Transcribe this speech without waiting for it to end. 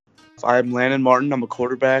I'm Landon Martin. I'm a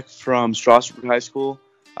quarterback from Strasburg High School.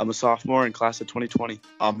 I'm a sophomore in class of 2020.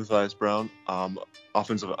 I'm Matthias Brown. I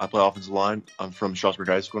play offensive line. I'm from Strasburg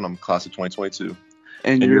High School, and I'm class of 2022.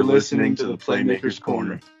 And you're listening to the Playmakers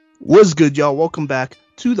Corner. What's good, y'all? Welcome back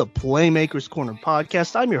to the Playmakers Corner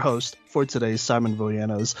podcast. I'm your host for today, Simon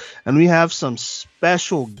Villanos, and we have some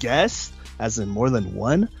special guests, as in more than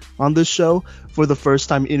one, on this show for the first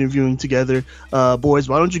time interviewing together. Boys,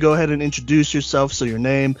 why don't you go ahead and introduce yourself? So your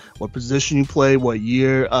name, what position you play, what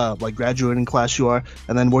year, graduating class you are,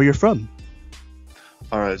 and then where you're from.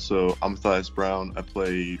 All right, so I'm Matthias Brown. I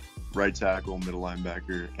play right tackle, middle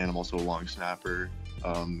linebacker, and I'm also a long snapper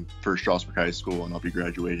for Strasburg High School, and I'll be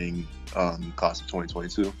graduating class of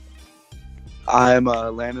 2022. I'm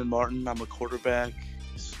Landon Martin. I'm a quarterback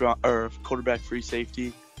free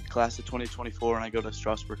safety, class of 2024, and I go to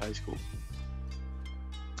Strasburg High School.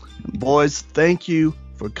 Boys, thank you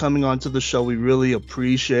for coming on to the show. We really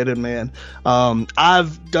appreciate it, man.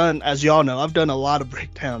 As y'all know, I've done a lot of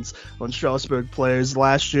breakdowns on Strasburg players.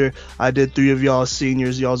 Last year, I did 3 of y'all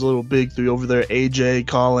seniors. Y'all's a little big 3 over there, AJ,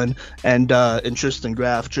 Colin, and Tristan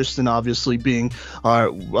Graff. Tristan obviously being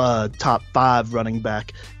our top 5 running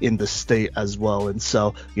back in the state as well. And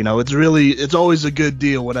so, it's always a good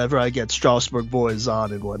deal whenever I get Strasburg boys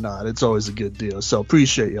on and whatnot. It's always a good deal. So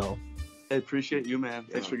appreciate y'all. I appreciate you, man.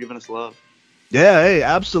 Thanks for giving us love. Yeah, hey,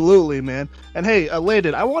 absolutely, man. And hey,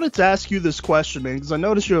 Landon, I wanted to ask you this question, man, because I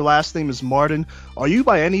noticed your last name is Martin. Are you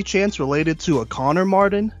by any chance related to a Connor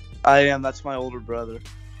Martin? I am. That's my older brother.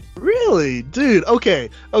 Really? Dude, okay.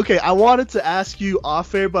 I wanted to ask you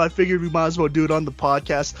off air, but I figured we might as well do it on the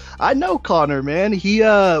podcast. I know Connor, man.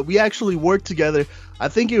 We actually worked together. I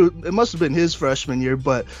think it must have been his freshman year,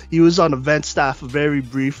 but he was on event staff very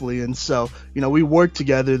briefly. And so, we worked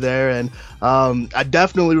together there. And I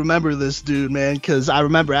definitely remember this dude, man, because I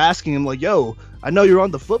remember asking him, like, yo, I know you're on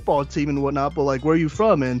the football team and whatnot, but, like, where are you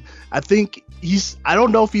from? And I think I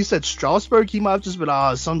don't know if he said Strasburg. He might have just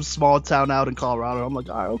been, some small town out in Colorado. I'm like,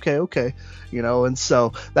 all right, okay. And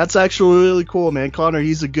so that's actually really cool, man. Connor,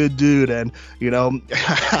 he's a good dude. And,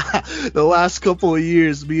 the last couple of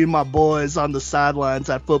years, me and my boys on the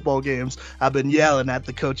sidelines at football games, I've been yelling at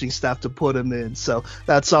the coaching staff to put him in. So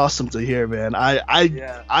that's awesome to hear, man.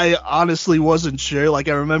 I honestly wasn't sure. Like,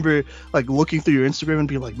 I remember, like, looking through your Instagram and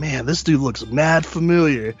being like, man, this dude looks mad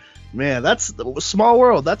familiar. Man, that's a small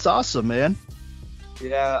world. That's awesome, man.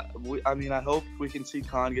 Yeah, I hope we can see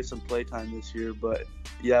Con get some playtime this year. But,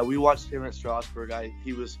 yeah, we watched him at Strasburg.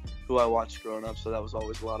 He was who I watched growing up, so that was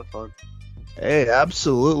always a lot of fun. Hey,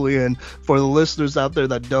 absolutely. And for the listeners out there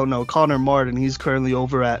that don't know, Connor Martin, he's currently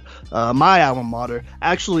over at my alma mater.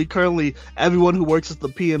 Actually, currently, everyone who works at the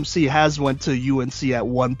PMC has went to UNC at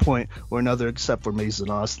one point or another, except for Mason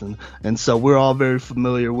Austin. And so we're all very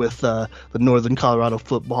familiar with the Northern Colorado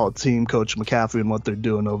football team, Coach McCaffrey, and what they're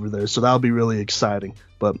doing over there. So that'll be really exciting.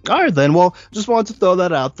 But all right, then. Well, just wanted to throw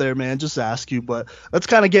that out there, man. Just ask you. But let's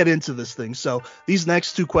kind of get into this thing. So these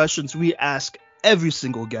next 2 questions we ask every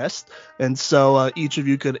single guest, and so each of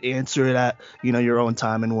you could answer it at your own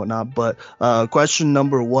time and whatnot. But question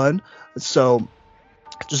number 1, so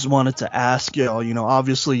just wanted to ask y'all,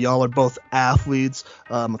 obviously y'all are both athletes.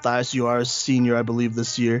 Matthias, you are a senior, I believe,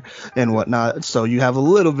 this year and whatnot, so you have a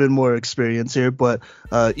little bit more experience here. But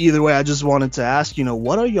either way, I just wanted to ask,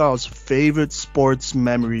 what are y'all's favorite sports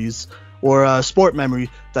memories or a sport memory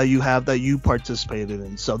that you have that you participated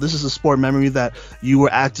in? So this is a sport memory that you were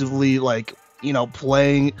actively, like,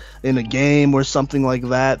 playing in a game or something like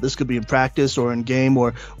that. This could be in practice or in game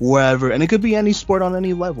or wherever, and it could be any sport on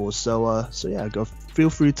any level. So yeah,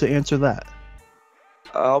 feel free to answer that.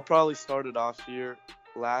 I'll probably start it off here.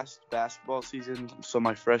 Last basketball season, so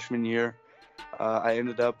my freshman year, I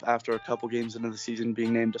ended up, after a couple games into the season,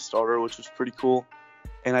 being named a starter, which was pretty cool.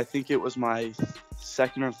 And I think it was my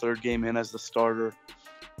 2nd or 3rd game in as the starter.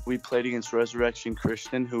 We played against Resurrection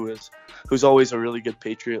Christian, who's always a really good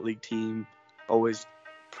Patriot League team. Always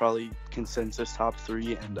probably consensus top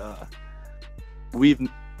 3, and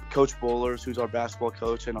Coach Bowlers, who's our basketball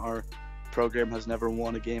coach, and our program has never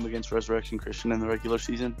won a game against Resurrection Christian in the regular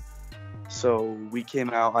season. So we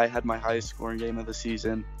came out, I had my highest scoring game of the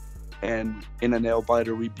season, and in a nail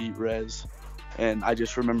biter we beat Res. And I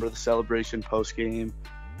just remember the celebration post game,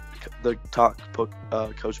 the talk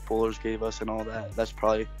Coach Bowlers gave us and all that. That's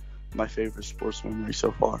probably my favorite sports memory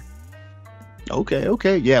so far.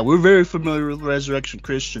 Okay. Yeah, we're very familiar with Resurrection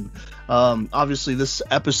Christian. Obviously, this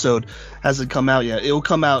episode hasn't come out yet. It will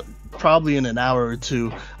come out probably in an hour or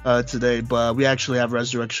 2 today, but we actually have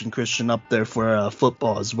Resurrection Christian up there for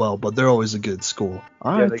football as well, but they're always a good school.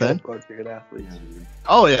 All right, they then. got good athletes.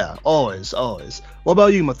 Oh, yeah, always. What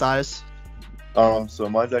about you, Matthias? So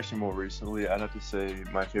mine's actually more recently. I'd have to say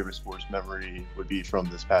my favorite sports memory would be from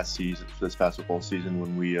this past football season,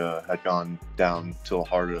 when we had gone down to La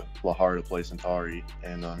Harda to play Centauri,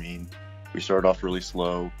 and I mean, we started off really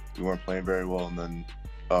slow. We weren't playing very well, and then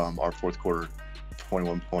our fourth quarter,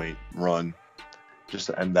 21-point run, just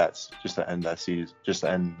to end that season, just to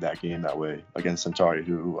end that game that way against Centauri,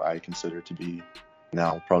 who I consider to be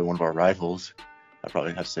now probably one of our rivals. I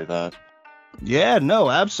probably have to say that. Yeah, no,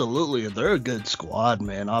 absolutely. They're a good squad,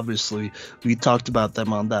 man. Obviously, we talked about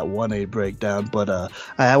them on that 1A breakdown, but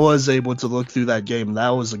I was able to look through that game. That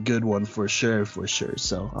was a good one for sure.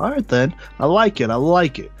 So, all right, then. I like it.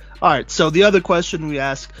 All right, so the other question we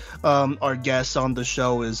ask our guests on the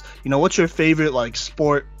show is, what's your favorite,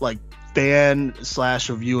 sport,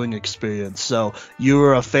 fan/viewing experience? So you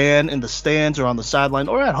were a fan in the stands or on the sideline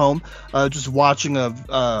or at home, just watching a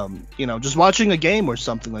game or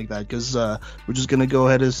something like that, because we're just gonna go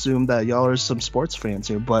ahead and assume that y'all are some sports fans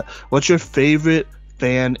here. But what's your favorite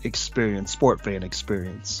sport fan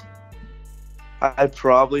experience? I'd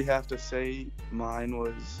probably have to say mine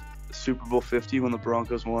was Super Bowl 50 when the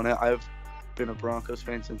Broncos won it. I've been a Broncos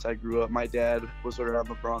fan since I grew up. My dad was around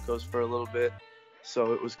the Broncos for a little bit,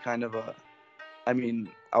 so it was kind of I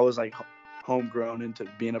was homegrown into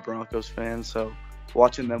being a Broncos fan. So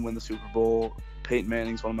watching them win the Super Bowl, Peyton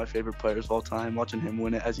Manning's one of my favorite players of all time. Watching him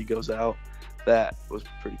win it as he goes out, that was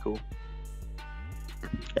pretty cool.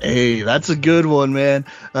 Hey, that's a good one, man.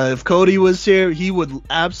 If Cody was here, he would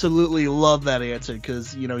absolutely love that answer,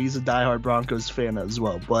 because, he's a diehard Broncos fan as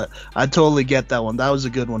well. But I totally get that one. That was a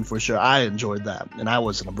good one for sure. I enjoyed that, and I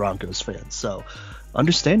wasn't a Broncos fan, so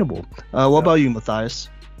understandable. What about you, Matthias?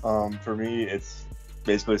 For me, it's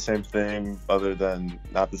basically the same thing, other than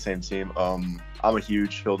not the same team. I'm a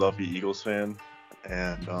huge Philadelphia Eagles fan,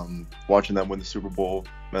 and watching them win the Super Bowl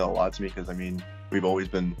meant a lot to me, because, we've always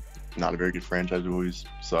been not a very good franchise. We've always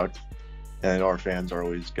sucked, and our fans are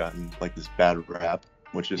always gotten this bad rap,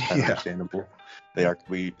 which is kind of understandable.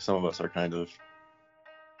 Some of us are kind of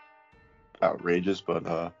outrageous, but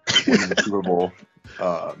winning the Super Bowl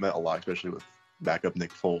meant a lot, especially with backup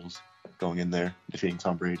Nick Foles going in there, defeating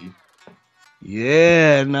Tom Brady.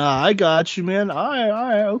 Yeah, nah, I got you, man. All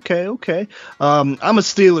right, okay. I'm a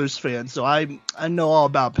Steelers fan, so I know all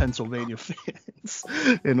about Pennsylvania fans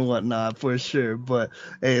and whatnot for sure. But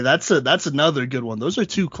hey, that's another good one. Those are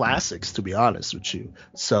two classics, to be honest with you.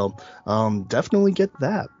 So definitely get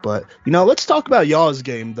that. But let's talk about y'all's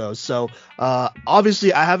game though. So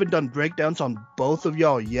obviously, I haven't done breakdowns on both of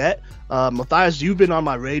y'all yet. Matthias, you've been on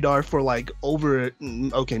my radar for not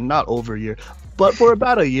over a year, but for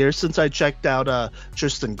about a year since I checked out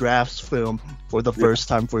Tristan Graff's film for the first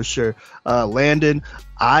time for sure. Landon,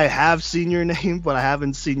 I have seen your name, but I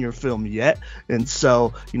haven't seen your film yet. And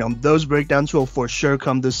so, those breakdowns will for sure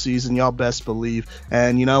come this season, y'all best believe.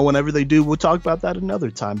 And, whenever they do, we'll talk about that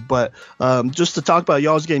another time. But just to talk about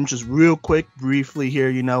y'all's game just real quick, briefly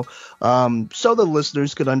here, so the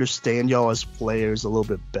listeners could understand y'all as players a little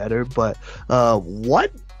bit better. But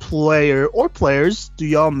what player or players do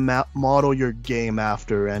y'all model your game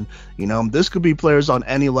after? And this could be players on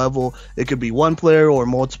any level. It could be one player or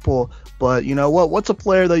multiple, but what's a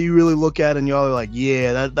player that you really look at and y'all are like,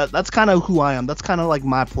 yeah, that's kind of who I am, that's kind of like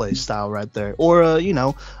my play style right there, or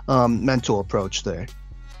mental approach there?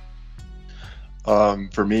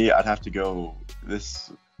 For me, I'd have to go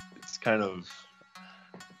with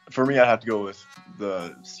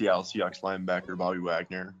the Seattle Seahawks linebacker, Bobby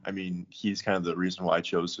Wagner. He's kind of the reason why I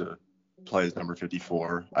chose to play as number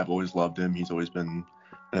 54. I've always loved him. He's always been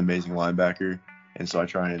an amazing linebacker. And so I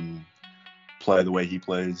try and play the way he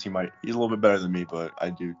plays. He's a little bit better than me, but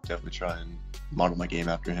I do definitely try and model my game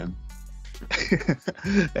after him.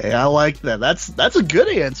 Hey, I like that. That's a good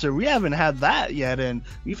answer. We haven't had that yet, and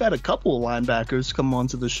we've had a couple of linebackers come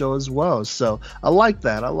onto the show as well. So I like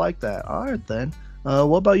that. All right, then.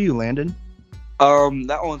 What about you, Landon?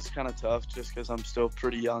 That one's kind of tough just because I'm still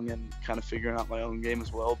pretty young and kind of figuring out my own game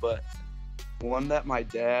as well. But one that my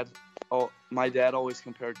dad always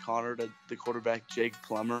compared Connor to the quarterback Jake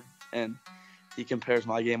Plummer, and he compares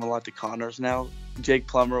my game a lot to Connor's now. Jake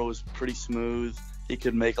Plummer was pretty smooth. He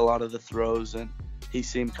could make a lot of the throws, and he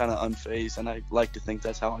seemed kind of unfazed, and I like to think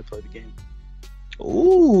that's how I play the game.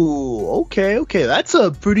 Ooh, okay. That's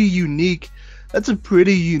a pretty unique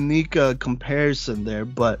comparison there,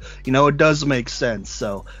 but it does make sense.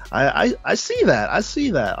 So I see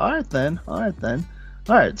that. All right then.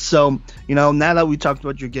 All right, so now that we talked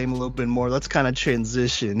about your game a little bit more, let's kind of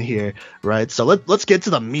transition here, right? So let's get to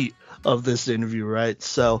the meat of this interview, right?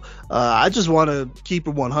 So I just want to keep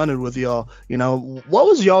it 100 with y'all. What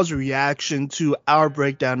was y'all's reaction to our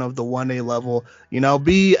breakdown of the 1A level?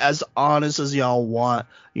 Be as honest as y'all want.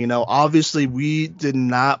 Obviously we did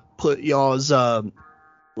not put y'all's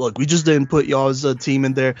look, we just didn't put y'all as a team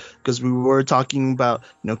in there because we were talking about,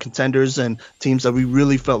 contenders and teams that we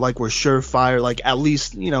really felt like were surefire, like at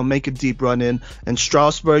least, make a deep run in. And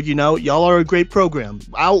Strasburg, y'all are a great program.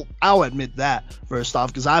 I'll admit that first off,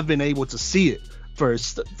 because I've been able to see it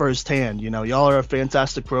firsthand. Y'all are a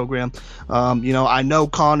fantastic program. I know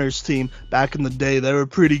Connor's team back in the day, they were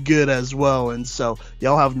pretty good as well, and so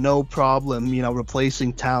y'all have no problem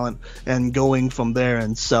replacing talent and going from there.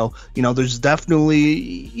 And so there's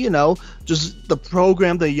definitely just the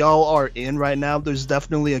program that y'all are in right now, there's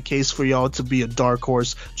definitely a case for y'all to be a dark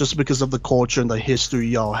horse just because of the culture and the history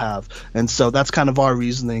y'all have. And so that's kind of our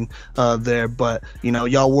reasoning there. But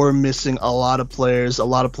y'all were missing a lot of players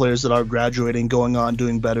that are graduating, going on,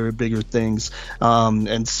 doing better, bigger things.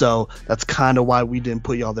 And so that's kind of why we didn't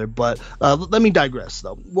put y'all there. But let me digress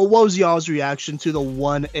though. Well, what was y'all's reaction to the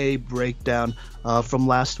 1A breakdown from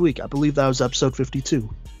last week? I believe that was episode 52.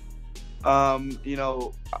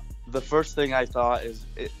 The first thing I thought is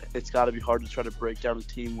it's got to be hard to try to break down a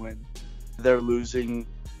team when they're losing,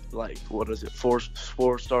 like,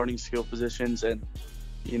 four starting skill positions, and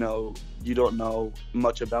you don't know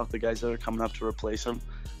much about the guys that are coming up to replace them.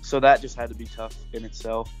 So that just had to be tough in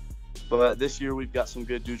itself. But this year we've got some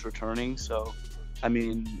good dudes returning. So,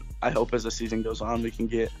 I hope as the season goes on we can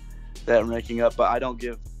get that ranking up. But I don't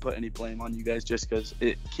put any blame on you guys just because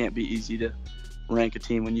it can't be easy to rank a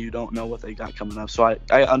team when you don't know what they got coming up. So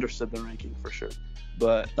I understood the ranking for sure.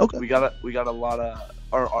 But okay. we got a lot of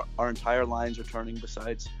our entire line's returning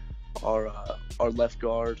besides our left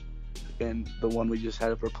guard, and the one we just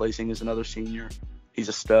had replacing is another senior. He's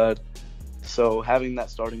a stud. So having that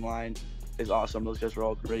starting line is awesome. Those guys are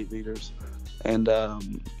all great leaders, and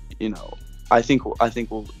I think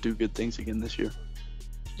we'll do good things again this year.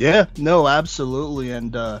 Yeah, no, absolutely.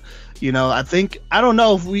 And, I don't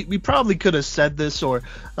know if we probably could have said this or,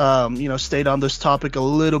 stayed on this topic a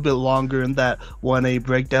little bit longer in that 1A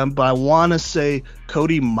breakdown, but I want to say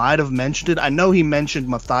Cody might have mentioned it. I know he mentioned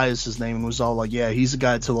Matthias' name and was all like, yeah, he's a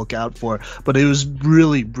guy to look out for, but it was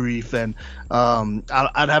really brief. And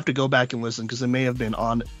I'd have to go back and listen because it may have been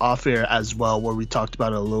off air as well where we talked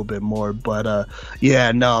about it a little bit more. But,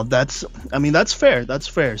 yeah, no, that's fair. That's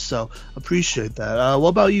fair. So appreciate that. What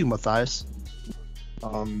about you, Matthias?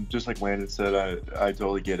 Just like Landon said, I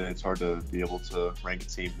totally get it. It's hard to be able to rank a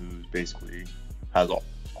team who basically has a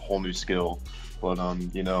whole new skill. But,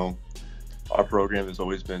 our program has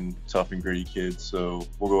always been tough and gritty kids. So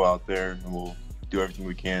we'll go out there and we'll do everything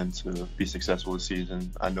we can to be successful this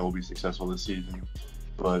season. I know we'll be successful this season.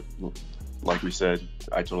 But like we said,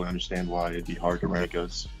 I totally understand why it'd be hard to rank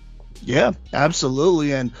us. Yeah,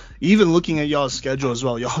 absolutely. And even looking at y'all's schedule as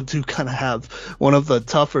well, y'all do kind of have one of the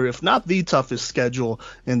tougher, if not the toughest schedule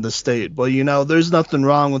in the state. But, there's nothing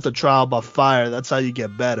wrong with a trial by fire. That's how you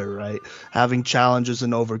get better, right? Having challenges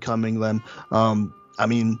and overcoming them.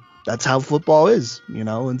 That's how football is,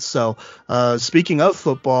 And so speaking of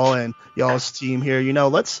football and y'all's team here,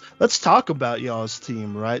 let's talk about y'all's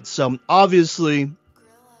team, right? So obviously,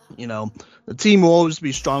 the team will always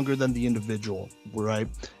be stronger than the individual, right?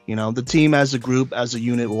 The team as a group, as a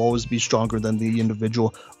unit will always be stronger than the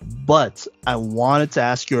individual. But I wanted to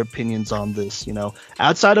ask your opinions on this,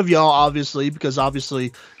 outside of y'all, obviously, because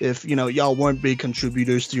obviously if, y'all weren't big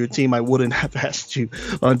contributors to your team, I wouldn't have asked you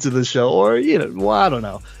onto the show, or, I don't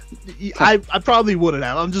know. I probably wouldn't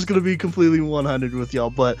have. I'm just going to be completely 100 with y'all.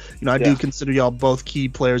 But, I do consider y'all both key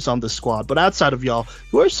players on the squad. But outside of y'all,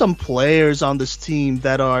 who are some players on this team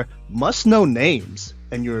that are must-know names,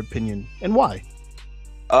 in your opinion, and why?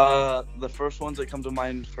 The first ones that come to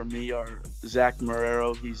mind for me are Zach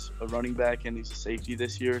Marrero. He's a running back and he's a safety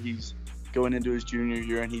this year. He's going into his junior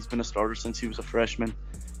year and he's been a starter since he was a freshman.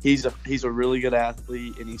 He's a really good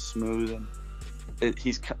athlete and he's smooth, and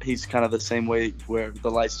he's kind of the same way where the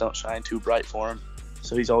lights don't shine too bright for him.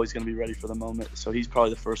 So he's always going to be ready for the moment. So he's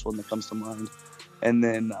probably the first one that comes to mind. And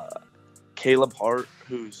then Caleb Hart,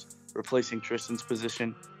 who's replacing Tristan's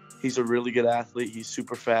position. He's a really good athlete. He's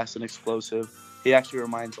super fast and explosive. He actually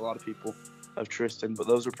reminds a lot of people of Tristan, but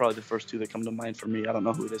those are probably the first two that come to mind for me. I don't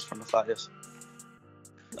know who it is for Matthias.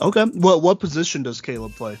 Okay. What position does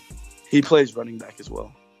Caleb play? He plays running back as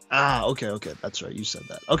well. Okay. That's right. You said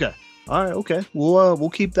that. Okay. All right. Okay. We'll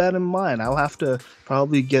keep that in mind. I'll have to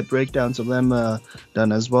probably get breakdowns of them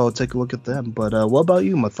done as well. Take a look at them. But what about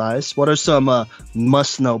you, Matthias? What are some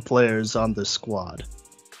must-know players on the squad?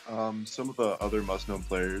 Some of the other must-known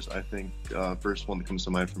players, I think, first one that comes to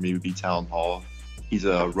mind for me would be Talon Hall. He's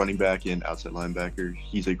a running back and outside linebacker.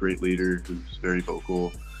 He's a great leader who's very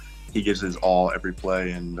vocal. He gives his all every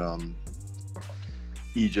play, and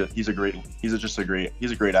he's a great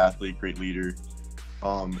athlete, great leader.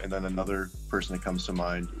 And then another person that comes to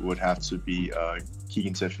mind would have to be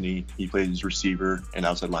Keegan Tiffany. He plays receiver and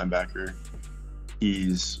outside linebacker.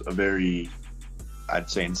 He's a very, I'd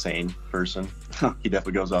say, insane person. He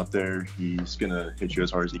definitely goes out there. He's going to hit you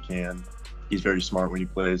as hard as he can. He's very smart when he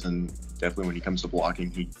plays, and definitely when he comes to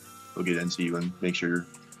blocking, he'll get into you and make sure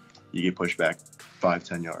you get pushed back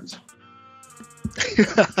 5-10 yards.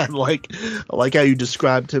 I like how you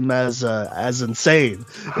described him as insane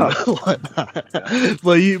and whatnot.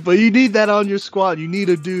 But you need that on your squad. You need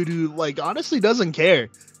a dude who, like, honestly doesn't care.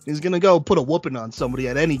 He's gonna go put a whooping on somebody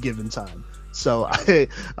at any given time. So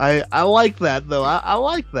I like that though. I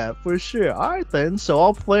like that for sure. All right then. So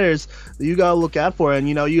all players that you gotta look out for, and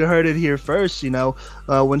you heard it here first.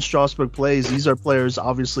 When Strasburg plays, these are players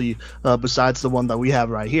obviously besides the one that we have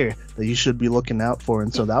right here that you should be looking out for,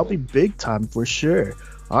 and so that'll be big time for sure.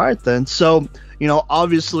 All right then. So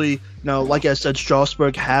obviously, like I said,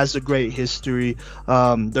 Strasburg has a great history.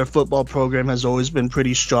 Their football program has always been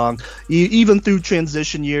pretty strong. Even through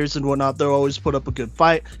transition years and whatnot, they'll always put up a good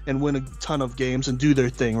fight and win a ton of games and do their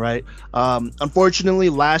thing, right? Unfortunately,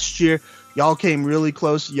 last year, y'all came really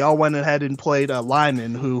close. Y'all went ahead and played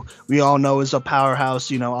Lyman, who we all know is a powerhouse.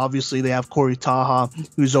 Obviously they have Corey Taha,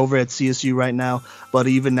 who's over at CSU right now. But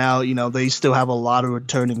even now, they still have a lot of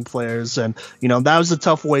returning players. And, that was a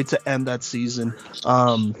tough way to end that season.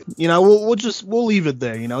 We'll leave it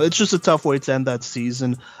there. It's just a tough way to end that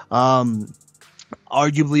season.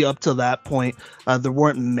 Arguably up to that point, there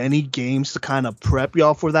weren't many games to kind of prep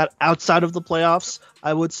y'all for that outside of the playoffs,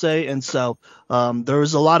 I would say. And so there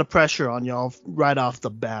was a lot of pressure on y'all right off the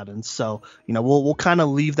bat. And so, we'll kind of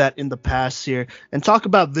leave that in the past here and talk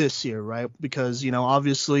about this year, right? Because,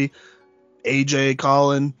 obviously AJ,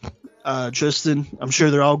 Colin, Tristan, I'm sure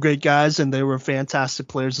they're all great guys and they were fantastic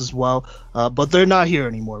players as well, but they're not here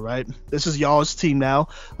anymore, right? This is y'all's team now.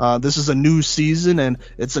 This is a new season and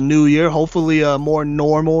it's a new year, hopefully a more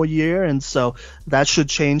normal year, and so that should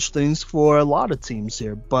change things for a lot of teams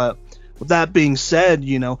here. But with that being said,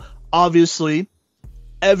 obviously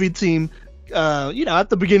every team at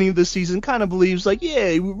the beginning of the season kind of believes like,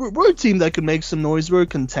 yeah, we're a team that could make some noise. We're a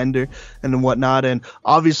contender and whatnot. And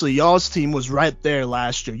obviously y'all's team was right there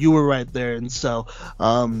last year. You were right there. And so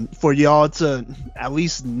for y'all to at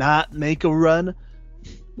least not make a run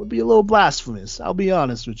would be a little blasphemous. I'll be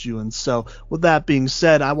honest with you. And so with that being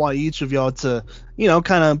said, I want each of y'all to,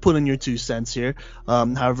 kind of put in your 2 cents here,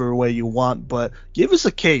 however way you want, but give us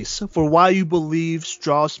a case for why you believe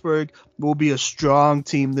Strasburg will be a strong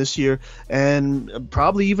team this year and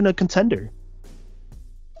probably even a contender.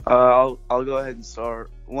 I'll go ahead and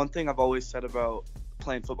start. One thing I've always said about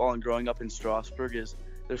playing football and growing up in Strasburg is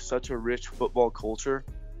there's such a rich football culture.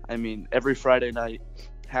 I mean, every Friday night,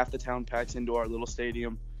 half the town packs into our little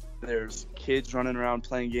stadium. There's kids running around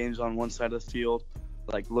playing games on one side of the field,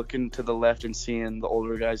 like looking to the left and seeing the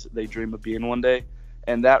older guys that they dream of being one day.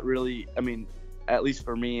 And that really, I mean, at least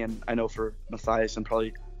for me, and I know for Matthias and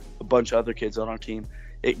probably a bunch of other kids on our team,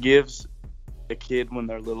 it gives a kid when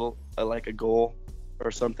they're little like a goal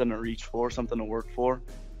or something to reach for, something to work for.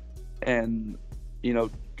 And,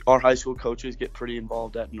 our high school coaches get pretty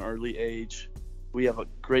involved at an early age. We have a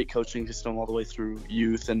great coaching system all the way through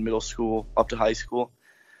youth and middle school up to high school.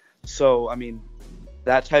 So, I mean,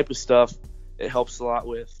 that type of stuff, it helps a lot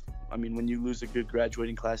with, when you lose a good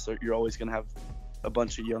graduating class, you're always going to have a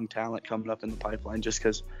bunch of young talent coming up in the pipeline just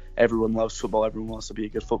because everyone loves football. Everyone wants to be a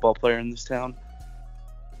good football player in this town.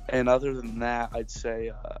 And other than that, I'd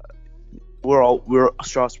say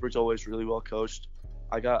Strasburg's always really well coached.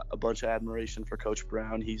 I got a bunch of admiration for Coach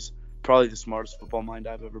Brown. He's probably the smartest football mind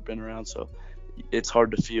I've ever been around, so it's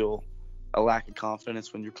hard to feel a lack of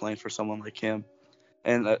confidence when you're playing for someone like him.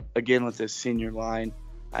 And again, with this senior line,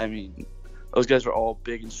 those guys are all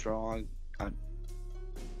big and strong.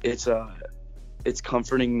 It's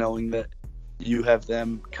comforting knowing that you have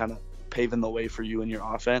them kind of paving the way for you in your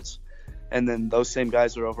offense. And then those same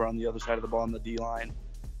guys are over on the other side of the ball on the D-line.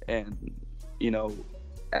 And,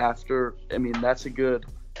 that's a good,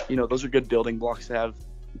 those are good building blocks to have,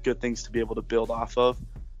 good things to be able to build off of.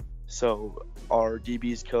 So our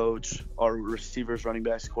DB's coach, our receivers, running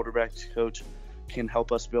backs, quarterbacks coach can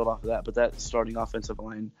help us build off of that. But that starting offensive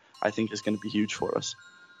line, I think, is going to be huge for us.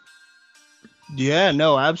 Yeah,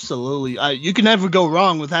 no, absolutely. You can never go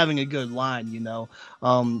wrong with having a good line. It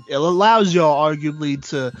allows y'all arguably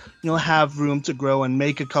to have room to grow and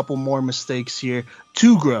make a couple more mistakes here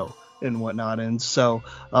to grow and whatnot. And so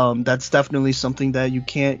that's definitely something that you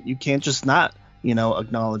can't just not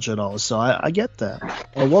acknowledge at all. So I get that.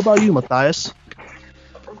 What about you, Matthias?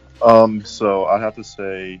 So I'd have to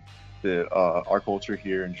say that our culture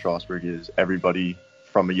here in Strasburg is everybody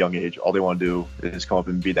from a young age, all they want to do is come up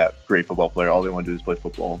and be that great football player. All they want to do is play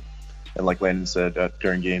football. And like Landon said,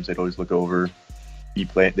 during games, they'd always look over,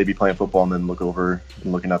 they'd be playing football and then look over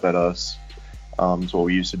and looking up at us. It's what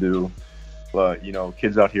we used to do. But,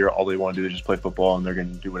 kids out here, all they want to do is just play football, and they're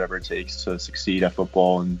going to do whatever it takes to succeed at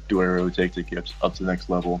football and do whatever it would take to get up to the next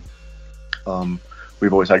level.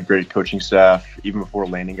 We've always had great coaching staff. Even before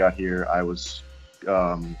Landon got here, I was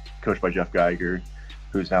coached by Jeff Geiger,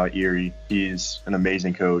 who's now at Erie. He's an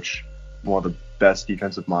amazing coach, one of the best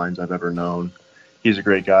defensive minds I've ever known. He's a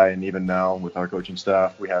great guy, and even now with our coaching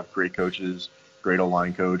staff, we have great coaches, great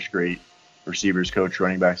O-line coach, great receivers coach,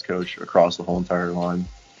 running backs coach across the whole entire line.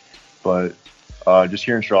 But just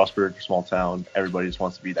here in Strasburg, a small town, everybody just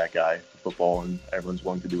wants to be that guy for football, and everyone's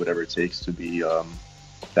willing to do whatever it takes to be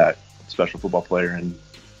that special football player and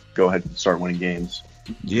go ahead and start winning games.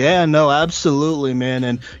 Yeah, no, absolutely, man.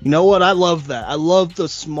 And you know what? I love that. I love the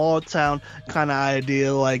small town kind of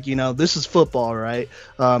idea. Like, this is football, right?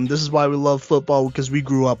 This is why we love football, because we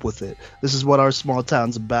grew up with it. This is what our small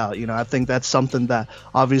town's about. I think that's something that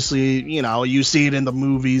obviously, you see it in the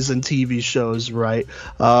movies and TV shows, right?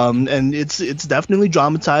 And it's definitely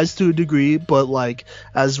dramatized to a degree, but like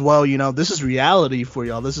as well, this is reality for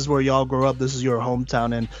y'all. This is where y'all grow up. This is your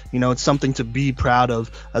hometown, and it's something to be proud of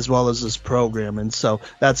as well as this program. And so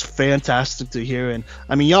that's fantastic to hear. And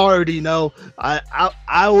I mean, y'all already know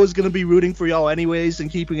I was gonna be rooting for y'all anyways and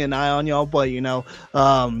keeping an eye on y'all, but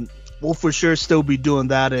we'll for sure still be doing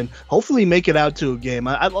that and hopefully make it out to a game.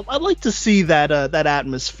 I'd like to see that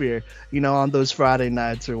atmosphere, on those Friday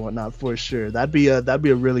nights or whatnot, for sure. That'd be a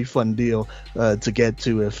really fun deal to get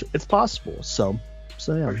to if possible. So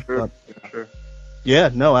yeah. For sure. For sure. Yeah,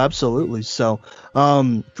 no, absolutely. So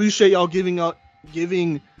appreciate y'all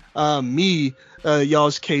giving me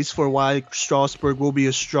y'all's case for why Strasburg will be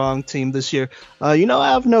a strong team this year. I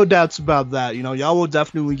have no doubts about that. Y'all will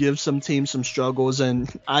definitely give some teams some struggles,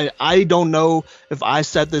 and I don't know if I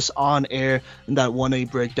said this on air in that 1A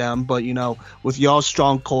breakdown, but with y'all's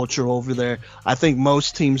strong culture over there, I think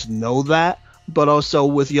most teams know that. But also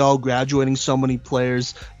with y'all graduating so many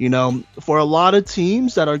players, for a lot of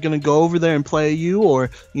teams that are going to go over there and play you, or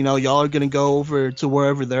y'all are going to go over to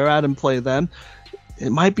wherever they're at and play them, it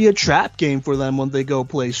might be a trap game for them when they go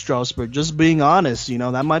play Strasburg. Just being honest,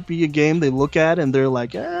 that might be a game they look at and they're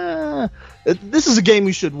like, this is a game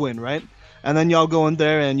we should win, right? And then y'all go in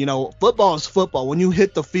there and, football is football. When you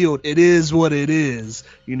hit the field, it is what it is.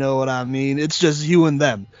 You know what I mean? It's just you and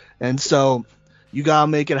them. And so you got to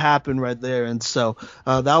make it happen right there. And so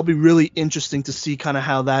that'll be really interesting to see kind of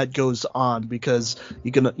how that goes on, because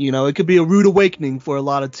it could be a rude awakening for a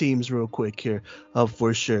lot of teams real quick here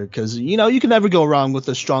for sure. Because, you can never go wrong with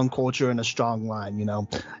a strong culture and a strong line.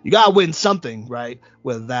 You got to win something, right,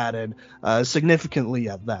 with that, and significantly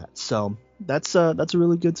at that. So that's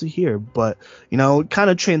really good to hear. But kind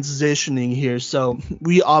of transitioning here, so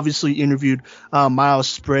we obviously interviewed Miles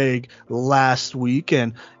Sprague last week,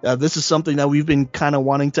 and this is something that we've been kind of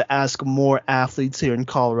wanting to ask more athletes here in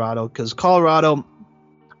Colorado, because Colorado,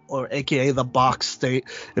 or aka the box state,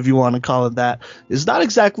 if you want to call it that, is not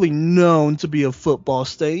exactly known to be a football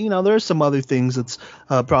state. There are some other things it's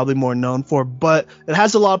probably more known for, but it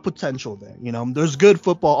has a lot of potential there. There's good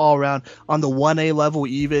football all around on the 1A level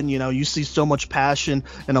even. You see so much passion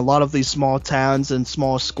in a lot of these small towns and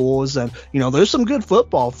small schools, and there's some good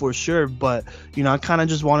football for sure. But I kind of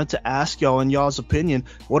just wanted to ask y'all, in y'all's opinion,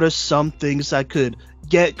 what are some things that could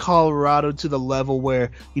get Colorado to the level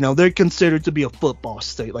where they're considered to be a football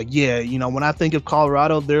state? Like, when I think of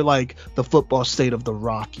Colorado, they're like the football state of the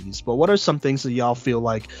Rockies. But what are some things that y'all feel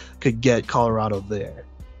like could get Colorado there?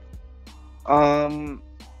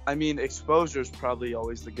 I mean, exposure is probably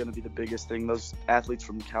always going to be the biggest thing. Those athletes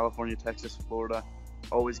from California, Texas, Florida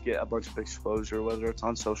always get a bunch of exposure, whether it's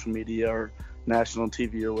on social media or national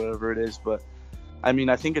TV or whatever it is. But I mean,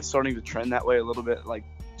 I think it's starting to trend that way a little bit. Like,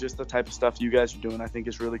 just the type of stuff you guys are doing, I think,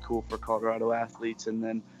 is really cool for Colorado athletes. And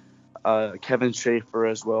then Kevin Schaefer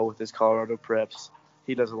as well with his Colorado Preps.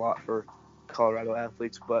 He does a lot for Colorado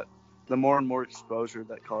athletes. But the more and more exposure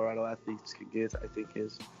that Colorado athletes can get, I think,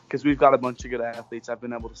 is because we've got a bunch of good athletes. I've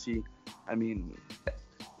been able to see, I mean,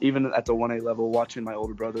 even at the 1A level, watching my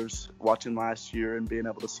older brothers, watching last year and being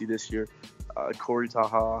able to see this year, Corey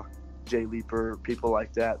Taha, Jay Leaper, people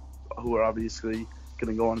like that who are obviously going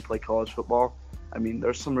to go on and play college football. I mean,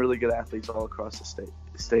 there's some really good athletes all across the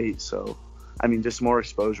state. So, I mean, just more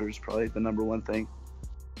exposure is probably the number one thing.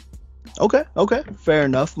 Okay, fair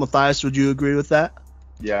enough. Matthias, would you agree with that?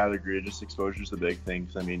 Yeah, I'd agree. Just exposure is the big thing.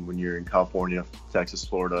 'Cause, I mean, when you're in California, Texas,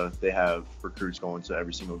 Florida, they have recruits going to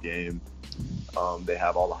every single game. They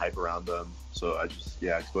have all the hype around them. So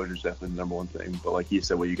exposure is definitely the number one thing. But like he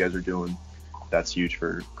said, what you guys are doing, that's huge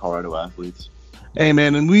for Colorado athletes. Hey,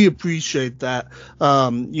 man, and we appreciate that.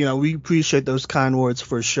 We appreciate those kind words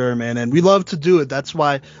for sure, man. And we love to do it. That's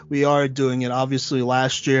why we are doing it. Obviously,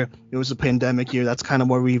 last year, it was a pandemic year. That's kind of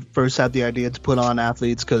where we first had the idea to put on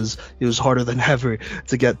athletes because it was harder than ever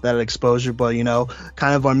to get that exposure. But,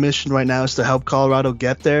 kind of our mission right now is to help Colorado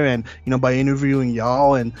get there. And, by interviewing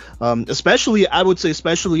y'all and especially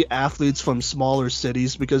athletes from smaller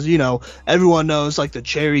cities because, everyone knows like the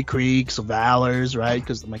Cherry Creeks, Valors, right?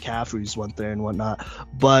 Because the McCaffreys went there and whatnot.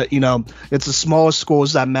 But, it's the smallest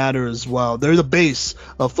schools that matter as well. They're the base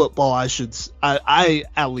of football, I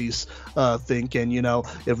at least think. And,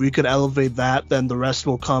 if we could elevate that, then the rest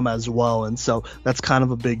will come as well. And so that's kind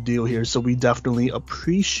of a big deal here. So we definitely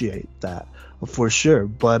appreciate that for sure.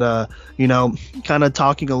 But, kind of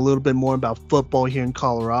talking a little bit more about football here in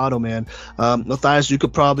Colorado, man. Matthias, you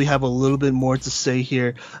could probably have a little bit more to say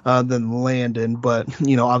here than Landon. But,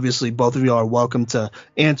 obviously both of you are welcome to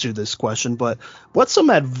answer this question. But what's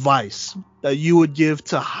some advice that you would give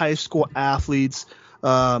to high school athletes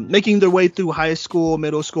making their way through high school,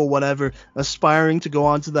 middle school, whatever, aspiring to go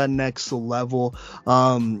on to that next level?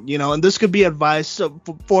 And this could be advice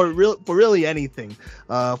for really anything,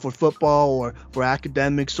 for football or for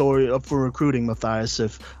academics or for recruiting, Matthias,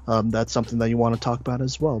 if that's something that you want to talk about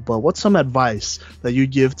as well. But what's some advice that you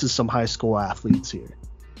give to some high school athletes here?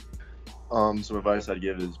 Some advice I'd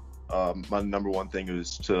give is my number one thing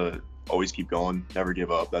is to always keep going, never give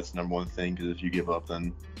up. That's the number one thing, because if you give up,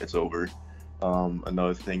 then it's over.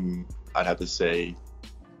 Another thing I'd have to say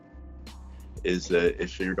is that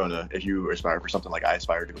if you aspire for something like I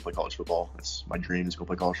aspire to go play college football, that's my dream is to go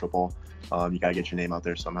play college football. You gotta get your name out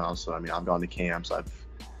there somehow. So I mean, I've gone to camps. I've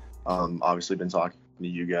obviously been talking to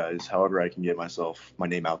you guys. However I can get my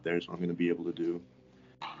name out there is what I'm gonna be able to do.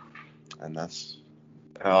 And that's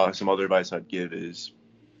some other advice I'd give is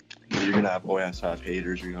you're gonna always have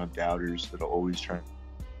haters, you're gonna have doubters that'll always try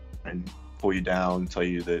and pull you down, tell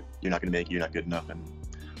you that you're not going to make it, you're not good enough, and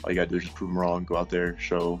all you got to do is just prove them wrong. Go out there,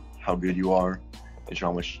 show how good you are, and show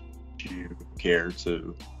how much you care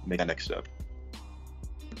to make that next step.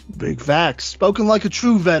 Big facts. Spoken like a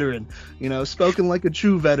true veteran. Spoken like a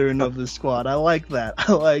true veteran of the squad. I like that.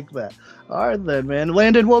 All right then, man.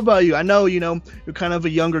 Landon, what about you? I know, you're kind of a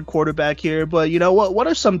younger quarterback here, but what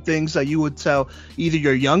are some things that you would tell either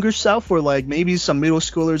your younger self or like maybe some middle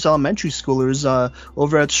schoolers, elementary schoolers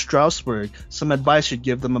over at Strasburg? Some advice you'd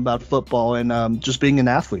give them about football and just being an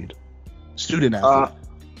athlete, student athlete.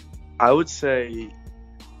 I would say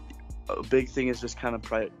a big thing is just kind of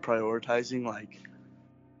prioritizing. Like,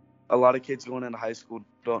 a lot of kids going into high school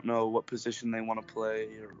don't know what position they want to play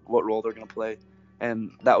or what role they're going to play.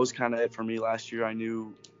 And that was kind of it for me last year. I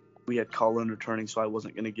knew we had Colin returning, so I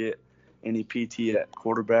wasn't going to get any PT at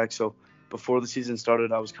quarterback. So before the season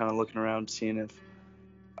started, I was kind of looking around, seeing if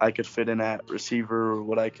I could fit in at receiver or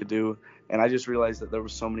what I could do. And I just realized that there were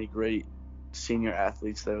so many great senior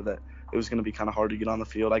athletes there that it was going to be kind of hard to get on the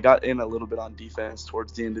field. I got in a little bit on defense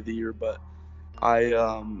towards the end of the year, but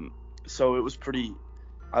so it was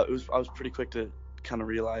I was pretty quick to kind of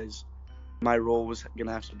realize my role was going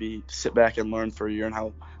to have to be to sit back and learn for a year and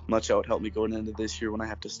how much that would help me going into this year when I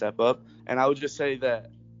have to step up. And I would just say that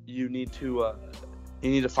you need to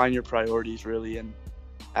find your priorities really, and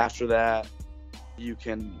after that you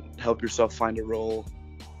can help yourself find a role.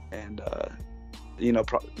 And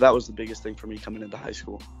that was the biggest thing for me coming into high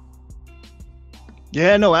school.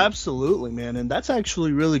 Yeah, no, absolutely, man, and that's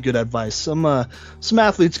actually really good advice. Some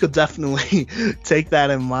athletes could definitely take that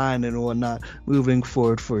in mind and whatnot moving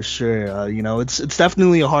forward for sure. It's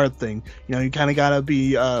definitely a hard thing. You kind of gotta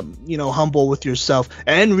be humble with yourself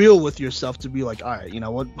and real with yourself to be like, all right,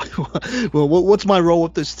 what's my role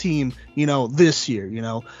with this team, this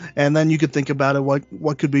year, and then you could think about it,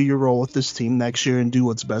 what could be your role with this team next year and do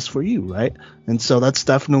what's best for you, right? And so that's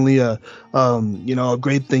definitely a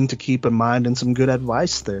great thing to keep in mind and some good advice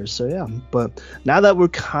there. So yeah, but now that we're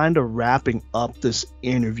kind of wrapping up this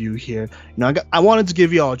interview here, I wanted to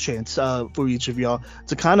give y'all a chance for each of y'all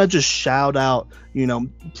to kind of just shout out,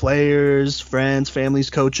 players, friends,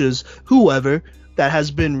 families, coaches, whoever that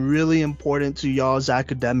has been really important to y'all's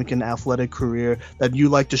academic and athletic career that you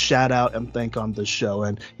like to shout out and thank on this show?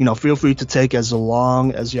 And, feel free to take as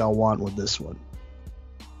long as y'all want with this one.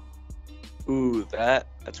 Ooh,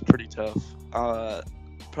 that's pretty tough.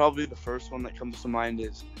 Probably the first one that comes to mind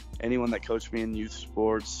is anyone that coached me in youth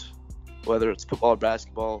sports, whether it's football or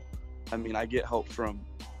basketball. I mean, I get help from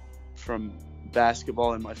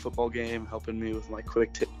basketball in my football game, helping me with my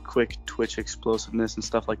quick twitch explosiveness and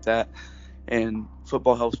stuff like that. And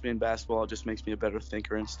football helps me in basketball. It just makes me a better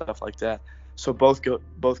thinker and stuff like that. So both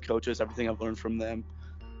coaches, everything I've learned from them,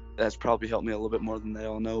 that's probably helped me a little bit more than they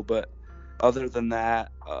all know. But other than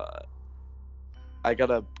that, I got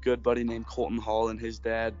a good buddy named Colton Hall, and his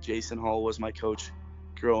dad, Jason Hall, was my coach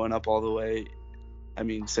growing up all the way. I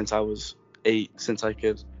mean, since I was 8, since I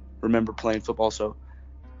could remember playing football. So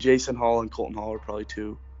Jason Hall and Colton Hall are probably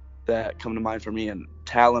two that come to mind for me. And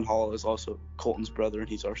Talon Hall is also Colton's brother, and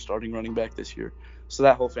he's our starting running back this year. So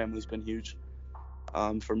that whole family's been huge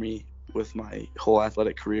for me with my whole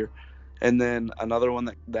athletic career. And then another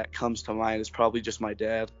one that comes to mind is probably just my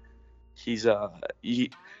dad. He's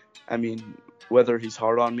whether he's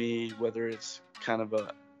hard on me, whether it's kind of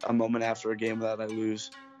a moment after a game that I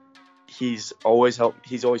lose, he's always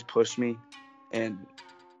pushed me and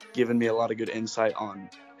given me a lot of good insight on,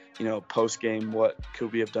 post game, what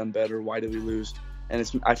could we have done better, why did we lose, and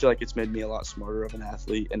I feel like it's made me a lot smarter of an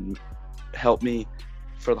athlete and helped me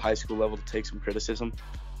for the high school level to take some criticism,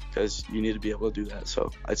 because you need to be able to do that.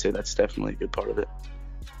 So I'd say that's definitely a good part of it.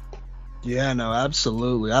 Yeah, no,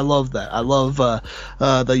 absolutely. I love that. I love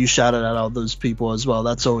that you shouted out all those people as well.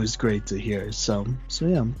 That's always great to hear. So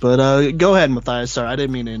yeah. But go ahead, Matthias. Sorry, I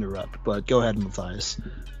didn't mean to interrupt, but go ahead, Matthias.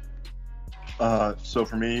 So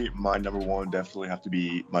for me, my number one definitely have to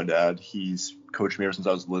be my dad. He's coached me ever since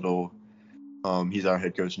I was little. He's our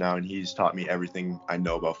head coach now, and he's taught me everything I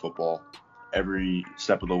know about football. Every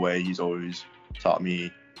step of the way, he's always taught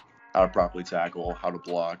me how to properly tackle, how to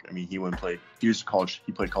block. I mean, he played college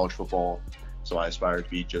football, so I aspire to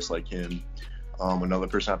be just like him. Another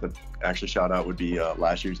person I have to actually shout out would be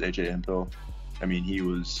last year's AJ Hemphill. I mean, he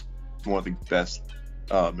was one of the best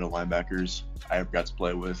middle linebackers I ever got to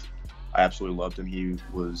play with. I absolutely loved him. He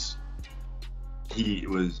was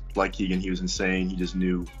like Keegan. He was insane. He just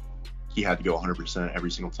knew he had to go 100%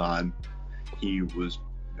 every single time.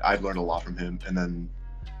 I've learned a lot from him. And then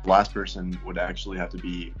the last person would actually have to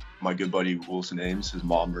be my good buddy Wilson Ames, his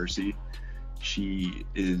mom Mercy. She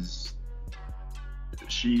is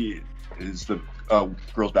the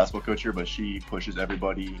girls basketball coach here, but she pushes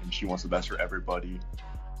everybody and she wants the best for everybody.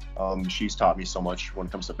 She's taught me so much when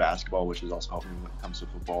it comes to basketball, which has also helped me when it comes to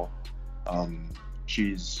football.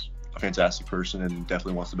 She's a fantastic person and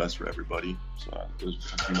definitely wants the best for everybody. So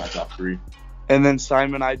those would be my top 3. And then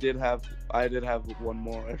Simon, I did have one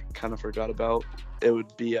more I kind of forgot about. It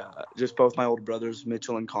would be just both my older brothers,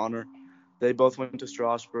 Mitchell and Connor. They both went to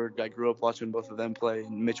Strasburg. I grew up watching both of them play,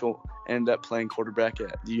 and Mitchell ended up playing quarterback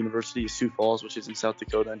at the University of Sioux Falls, which is in South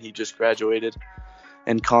Dakota, and he just graduated.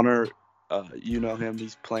 And Connor, you know him,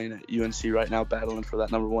 he's playing at UNC right now, battling for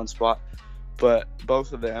that number 1 spot. But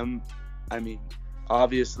both of them, I mean,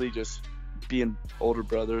 obviously just being older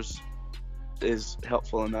brothers is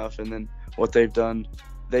helpful enough. And then what they've done,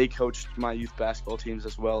 they coached my youth basketball teams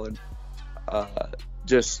as well. And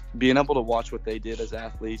just being able to watch what they did as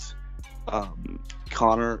athletes.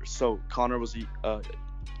 Connor was a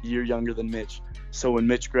year younger than Mitch. So when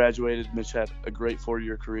Mitch graduated, Mitch had a great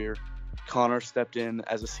 4-year career. Connor stepped in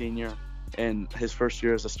as a senior, and his first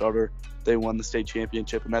year as a starter, they won the state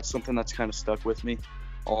championship. And that's something that's kind of stuck with me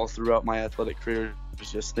all throughout my athletic career,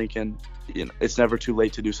 was just thinking, it's never too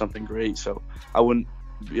late to do something great. So I wouldn't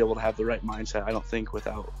be able to have the right mindset, I don't think,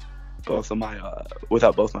 without both my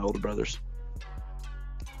older brothers.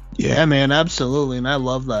 Yeah, man, absolutely, and I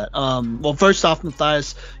love that. Well, first off,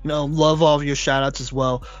 Matthias, love all of your shout-outs as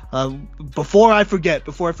well. Before I forget,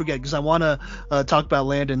 because I want to talk about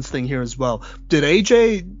Landon's thing here as well. Did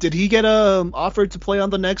he get offered to play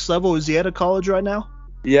on the next level? Is he at a college right now?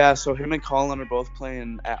 Yeah, so him and Colin are both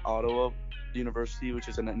playing at Ottawa University, which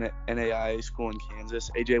is an NAIA school in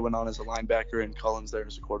Kansas. AJ went on as a linebacker, and Colin's there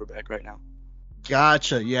as a quarterback right now.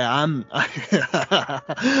 Gotcha. Yeah, I'm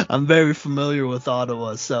very familiar with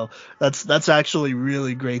Ottawa, so that's actually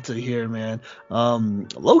really great to hear, man.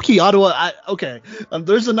 Low-key Ottawa.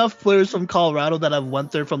 There's enough players from Colorado that I've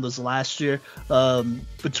went there from this last year.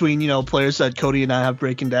 Between players that Cody and I have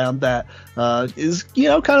breaking down, that is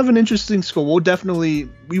kind of an interesting school.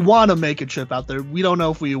 We want to make a trip out there. We don't know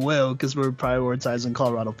if we will because we're prioritizing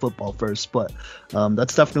Colorado football first, but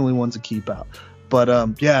that's definitely one to keep out.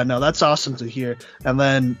 But that's awesome to hear. And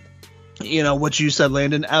then what you said,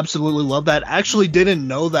 Landon, absolutely love that. Actually didn't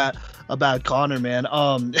know that about Connor, man.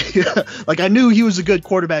 Like I knew he was a good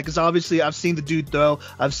quarterback because obviously I've seen the dude throw.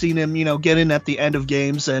 I've seen him, get in at the end of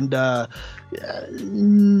games. And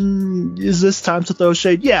is this time to throw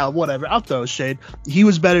shade? Yeah, whatever. I'll throw shade. He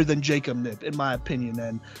was better than Jacob Knipp, in my opinion.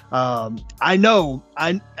 And I know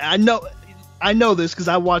this because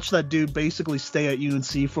I watched that dude basically stay at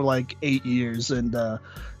UNC for like 8 years. And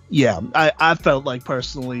yeah, I felt like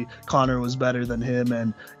personally Connor was better than him.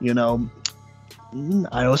 And,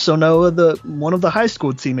 I also know one of the high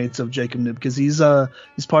school teammates of Jacob Knipp because he's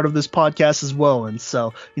part of this podcast as well. And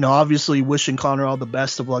so, obviously wishing Connor all the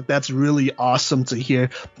best of luck. That's really awesome to hear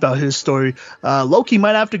about his story. Loki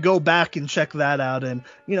might have to go back and check that out and,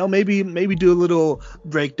 maybe do a little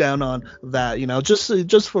breakdown on that,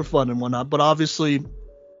 just for fun and whatnot. But obviously,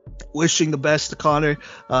 wishing the best to Connor.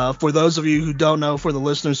 For those of you who don't know, for the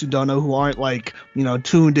listeners who don't know, who aren't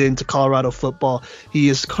tuned into Colorado football, he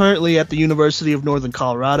is currently at the University of Northern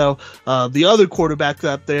Colorado. The other quarterback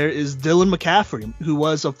up there is Dylan McCaffrey, who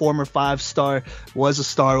was a former 5-star, was a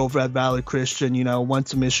star over at Valor Christian, went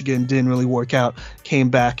to Michigan, didn't really work out, came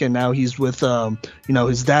back, and now he's with,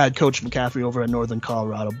 his dad, Coach McCaffrey, over at Northern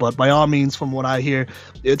Colorado. But by all means, from what I hear,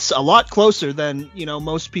 it's a lot closer than,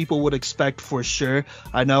 most people would expect for sure.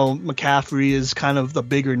 I know McCaffrey is kind of the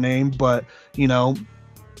bigger name, but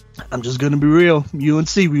I'm just gonna be real.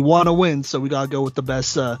 UNC, we want to win, so we gotta go with the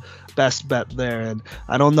best bet there. And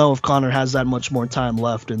I don't know if Connor has that much more time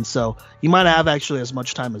left, and so he might have actually as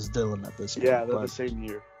much time as Dylan at this point. Yeah, they're the same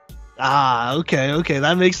year. Okay,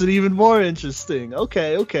 that makes it even more interesting.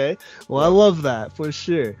 Okay. Well, I love that for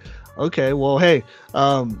sure. Okay, well, hey,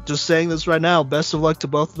 just saying this right now, best of luck to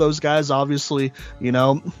both of those guys. Obviously,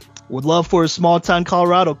 would love for a small-town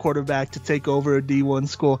Colorado quarterback to take over a D1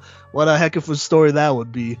 school. What a heck of a story that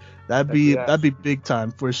would be. That'd be big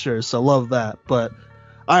time for sure. So love that. But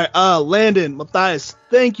all right, Landon, Matthias,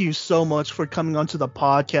 thank you so much for coming onto the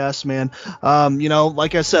podcast, man.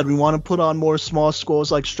 Like I said, we want to put on more small schools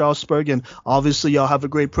like Strasburg, and obviously y'all have a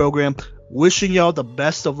great program. Wishing y'all the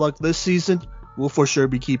best of luck this season. We'll for sure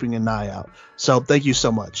be keeping an eye out. So thank you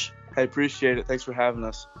so much. I appreciate it. Thanks for having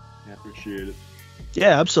us. Yeah, appreciate it.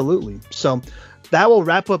 Yeah, absolutely. So that will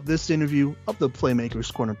wrap up this interview of the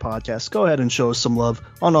Playmakers Corner podcast. Go ahead and show us some love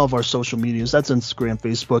on all of our social medias. That's Instagram,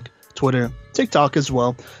 Facebook, Twitter, TikTok as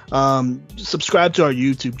well. Subscribe to our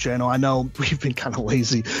YouTube channel. I know we've been kind of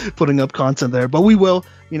lazy putting up content there, but we will.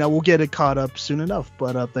 We'll get it caught up soon enough.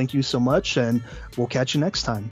 But thank you so much, and we'll catch you next time.